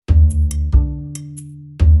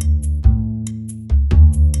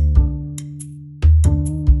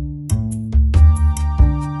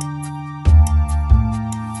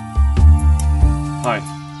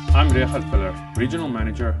Regardt, Regional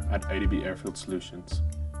Manager at ADB Airfield Solutions.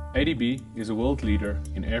 ADB is a world leader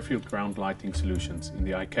in airfield ground lighting solutions in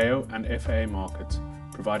the ICAO and FAA markets,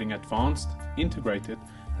 providing advanced, integrated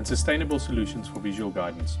and sustainable solutions for visual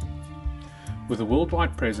guidance. With a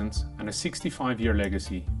worldwide presence and a 65-year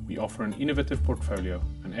legacy, we offer an innovative portfolio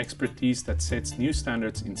and expertise that sets new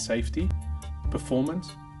standards in safety,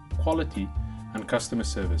 performance, quality and customer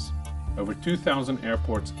service. Over 2,000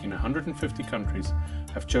 airports in 150 countries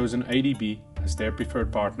have chosen ADB as their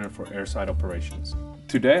preferred partner for airside operations.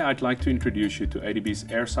 Today I'd like to introduce you to ADB's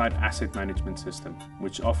Airside asset management system,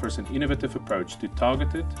 which offers an innovative approach to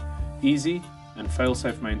targeted, easy and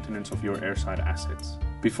fail-safe maintenance of your airside assets.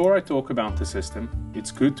 Before I talk about the system,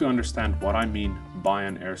 it's good to understand what I mean by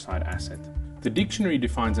an airside asset. The dictionary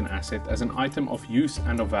defines an asset as an item of use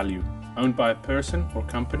and of value, owned by a person or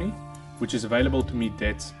company, which is available to meet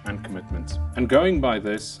debts and commitments. And going by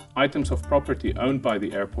this, items of property owned by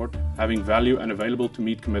the airport, having value and available to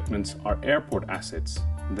meet commitments, are airport assets.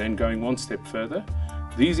 Then going one step further,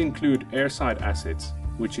 these include airside assets,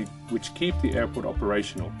 which keep the airport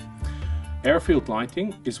operational. Airfield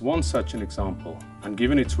lighting is one such an example, and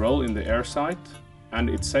given its role in the airside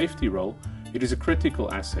and its safety role, it is a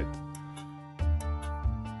critical asset.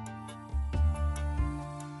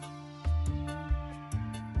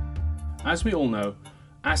 As we all know,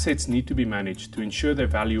 assets need to be managed to ensure their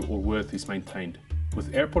value or worth is maintained.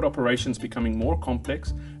 With airport operations becoming more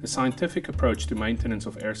complex, a scientific approach to maintenance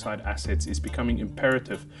of airside assets is becoming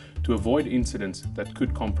imperative to avoid incidents that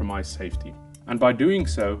could compromise safety. And by doing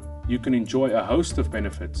so, you can enjoy a host of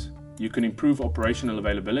benefits. You can improve operational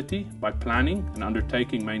availability by planning and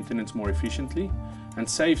undertaking maintenance more efficiently and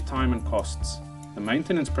save time and costs. The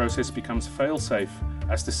maintenance process becomes fail-safe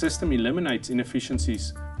as the system eliminates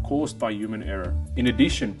inefficiencies caused by human error. In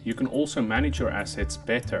addition, you can also manage your assets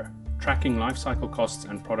better, tracking lifecycle costs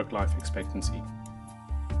and product life expectancy.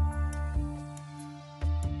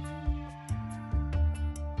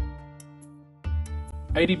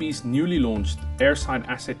 ADB's newly launched Airside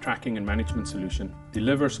Asset Tracking and Management solution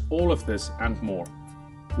delivers all of this and more.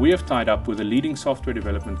 We have tied up with a leading software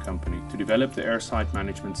development company to develop the Airside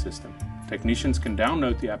management system. Technicians can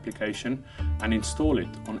download the application and install it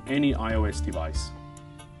on any iOS device.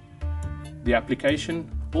 The application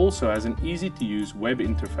also has an easy-to-use web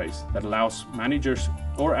interface that allows managers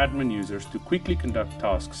or admin users to quickly conduct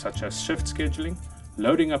tasks such as shift scheduling,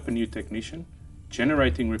 loading up a new technician,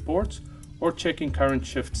 generating reports, or checking current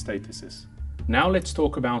shift statuses. Now let's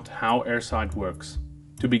talk about how Airside works.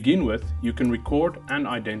 To begin with, you can record and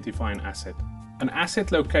identify an asset. An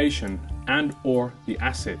asset location and/or the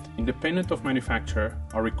asset, independent of manufacturer,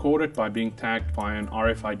 are recorded by being tagged via an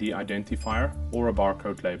RFID identifier or a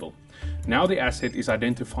barcode label. Now the asset is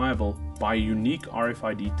identifiable by a unique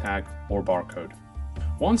RFID tag or barcode.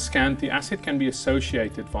 Once scanned, the asset can be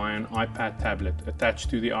associated via an iPad tablet attached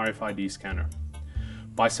to the RFID scanner.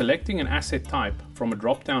 By selecting an asset type from a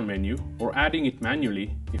drop-down menu or adding it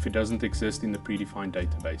manually if it doesn't exist in the predefined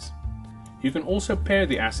database. You can also pair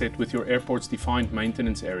the asset with your airport's defined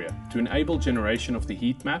maintenance area to enable generation of the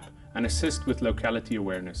heat map and assist with locality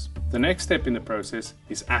awareness. The next step in the process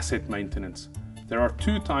is asset maintenance. There are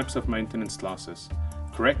two types of maintenance classes: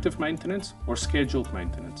 corrective maintenance or scheduled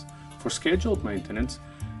maintenance. For scheduled maintenance,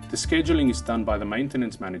 the scheduling is done by the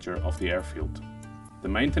maintenance manager of the airfield. The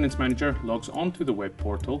maintenance manager logs on to the web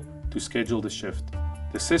portal to schedule the shift.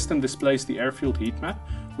 The system displays the airfield heat map,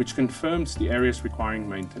 which confirms the areas requiring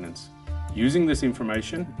maintenance. Using this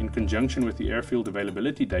information in conjunction with the airfield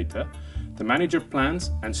availability data, the manager plans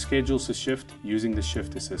and schedules the shift using the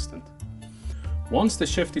shift assistant. Once the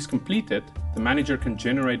shift is completed, the manager can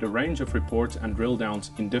generate a range of reports and drill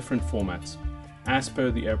downs in different formats, as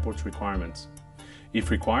per the airport's requirements. If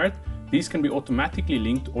required, these can be automatically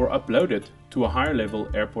linked or uploaded to a higher level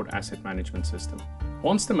airport asset management system.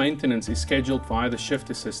 Once the maintenance is scheduled via the shift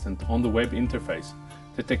assistant on the web interface,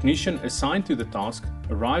 the technician assigned to the task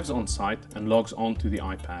arrives on site and logs on to the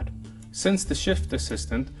iPad. Since the shift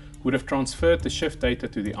assistant would have transferred the shift data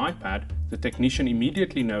to the iPad, the technician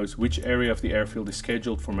immediately knows which area of the airfield is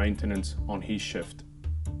scheduled for maintenance on his shift.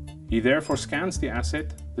 He therefore scans the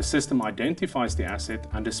asset, the system identifies the asset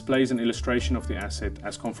and displays an illustration of the asset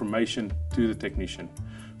as confirmation to the technician.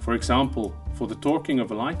 For example, for the torquing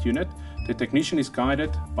of a light unit, the technician is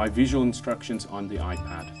guided by visual instructions on the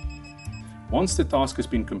iPad. Once the task has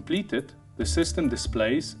been completed, the system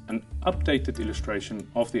displays an updated illustration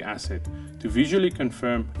of the asset to visually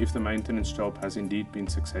confirm if the maintenance job has indeed been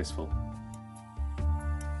successful.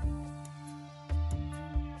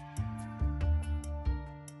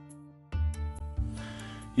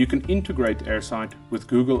 You can integrate Airside with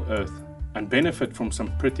Google Earth and benefit from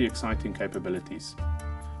some pretty exciting capabilities.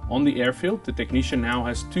 On the airfield, the technician now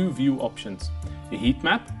has two view options: a heat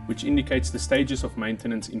map, which indicates the stages of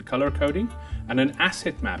maintenance in color coding, and an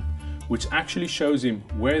asset map, which actually shows him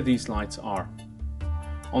where these lights are.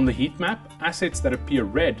 On the heat map, assets that appear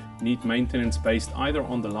red need maintenance based either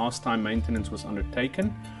on the last time maintenance was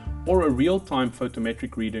undertaken or a real-time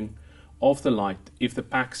photometric reading of the light if the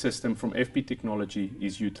PAC system from FP Technology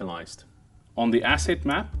is utilized. On the asset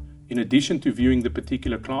map, in addition to viewing the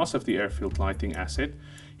particular class of the airfield lighting asset,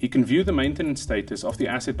 he can view the maintenance status of the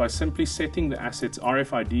asset by simply setting the asset's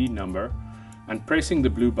RFID number and pressing the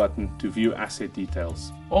blue button to view asset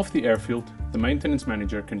details. Off the airfield, the maintenance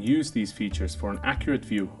manager can use these features for an accurate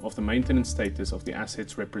view of the maintenance status of the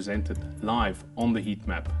assets represented live on the heat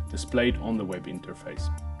map displayed on the web interface.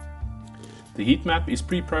 The heat map is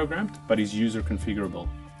pre-programmed but is user configurable.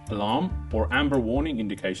 Alarm or amber warning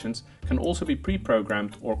indications can also be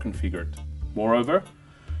pre-programmed or configured. Moreover,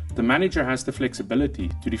 the manager has the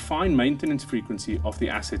flexibility to define maintenance frequency of the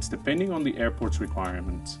assets depending on the airport's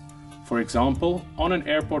requirements. For example, on an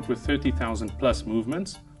airport with 30,000 plus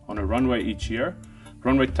movements on a runway each year,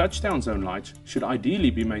 runway touchdown zone lights should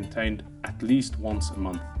ideally be maintained at least once a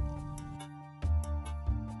month.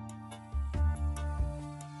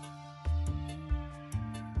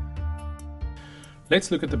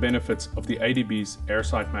 Let's look at the benefits of the ADB's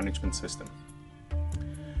Airside management system.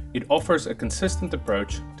 It offers a consistent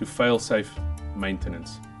approach to fail-safe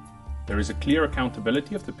maintenance. There is a clear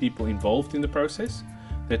accountability of the people involved in the process.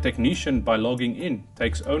 The technician, by logging in,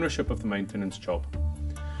 takes ownership of the maintenance job.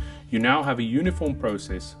 You now have a uniform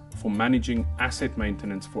process for managing asset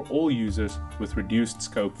maintenance for all users with reduced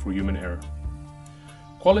scope for human error.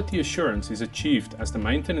 Quality assurance is achieved as the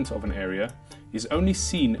maintenance of an area is only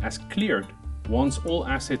seen as cleared once all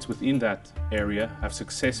assets within that area have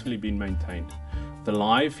successfully been maintained. The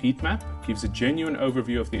live heat map gives a genuine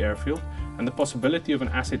overview of the airfield, and the possibility of an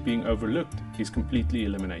asset being overlooked is completely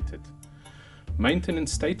eliminated.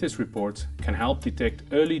 Maintenance status reports can help detect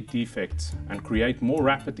early defects and create more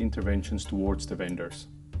rapid interventions towards the vendors.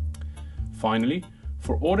 Finally,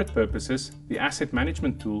 for audit purposes, the asset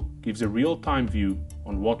management tool gives a real-time view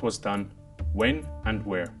on what was done, when and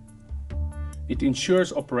where. It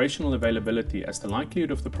ensures operational availability as the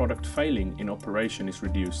likelihood of the product failing in operation is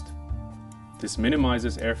reduced. This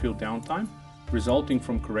minimizes airfield downtime resulting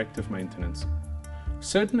from corrective maintenance.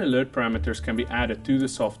 Certain alert parameters can be added to the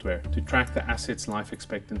software to track the asset's life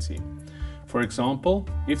expectancy. For example,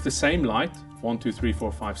 if the same light, 1, 2, 3,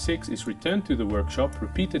 4, 5, 6, is returned to the workshop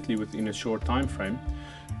repeatedly within a short time frame,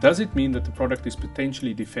 does it mean that the product is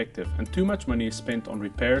potentially defective and too much money is spent on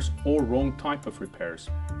repairs or wrong type of repairs?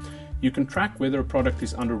 You can track whether a product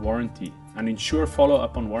is under warranty and ensure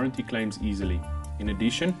follow-up on warranty claims easily. In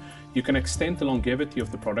addition, you can extend the longevity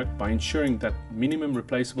of the product by ensuring that minimum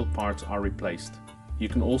replaceable parts are replaced. You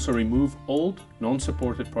can also remove old,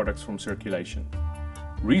 non-supported products from circulation.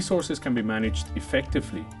 Resources can be managed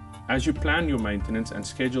effectively as you plan your maintenance and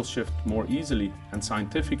schedule shift more easily and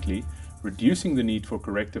scientifically, reducing the need for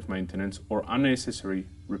corrective maintenance or unnecessary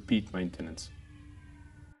repeat maintenance.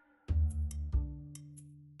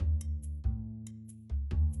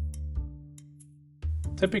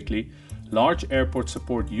 Typically, large airports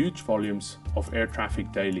support huge volumes of air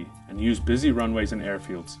traffic daily and use busy runways and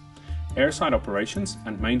airfields. Airside operations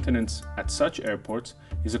and maintenance at such airports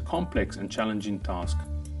is a complex and challenging task.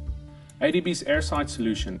 ADB's Airside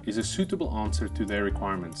solution is a suitable answer to their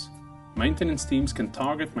requirements. Maintenance teams can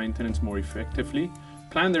target maintenance more effectively,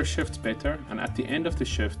 plan their shifts better, and at the end of the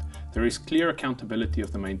shift, there is clear accountability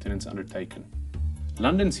of the maintenance undertaken.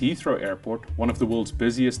 London's Heathrow Airport, one of the world's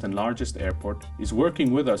busiest and largest airport, is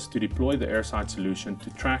working with us to deploy the Airside solution to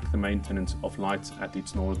track the maintenance of lights at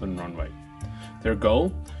its northern runway. Their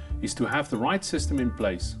goal is to have the right system in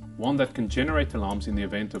place, one that can generate alarms in the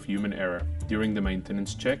event of human error during the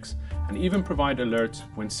maintenance checks and even provide alerts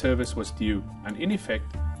when service was due and in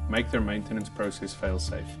effect make their maintenance process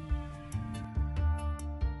fail-safe.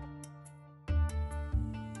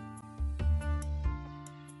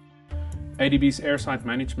 ADB's Airside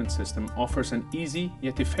management system offers an easy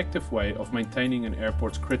yet effective way of maintaining an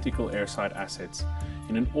airport's critical airside assets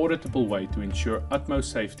in an auditable way to ensure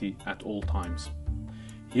utmost safety at all times.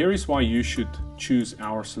 Here is why you should choose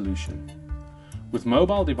our solution. With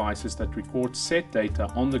mobile devices that record set data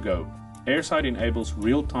on the go, Airside enables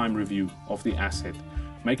real-time review of the asset,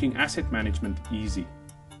 making asset management easy.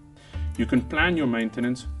 You can plan your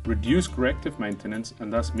maintenance, reduce corrective maintenance,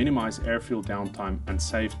 and thus minimize airfield downtime and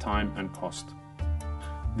save time and cost.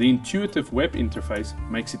 The intuitive web interface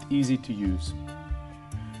makes it easy to use.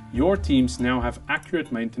 Your teams now have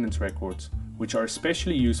accurate maintenance records which are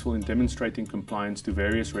especially useful in demonstrating compliance to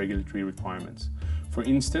various regulatory requirements. For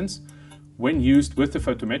instance, when used with the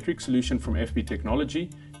photometric solution from FB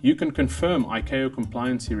Technology, you can confirm ICAO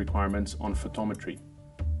compliancy requirements on photometry.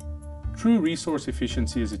 True resource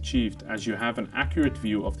efficiency is achieved as you have an accurate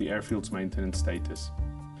view of the airfield's maintenance status.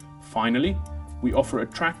 Finally, we offer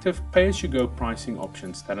attractive pay-as-you-go pricing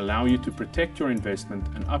options that allow you to protect your investment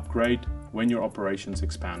and upgrade when your operations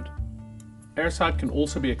expand. Airside can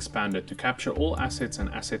also be expanded to capture all assets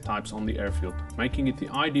and asset types on the airfield, making it the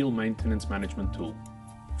ideal maintenance management tool.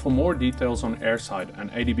 For more details on Airside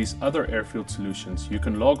and ADB's other airfield solutions, you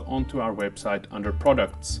can log on to our website under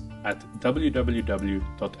Products at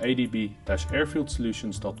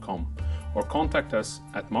www.adb-airfieldsolutions.com or contact us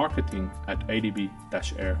at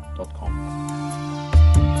marketing@adb-air.com.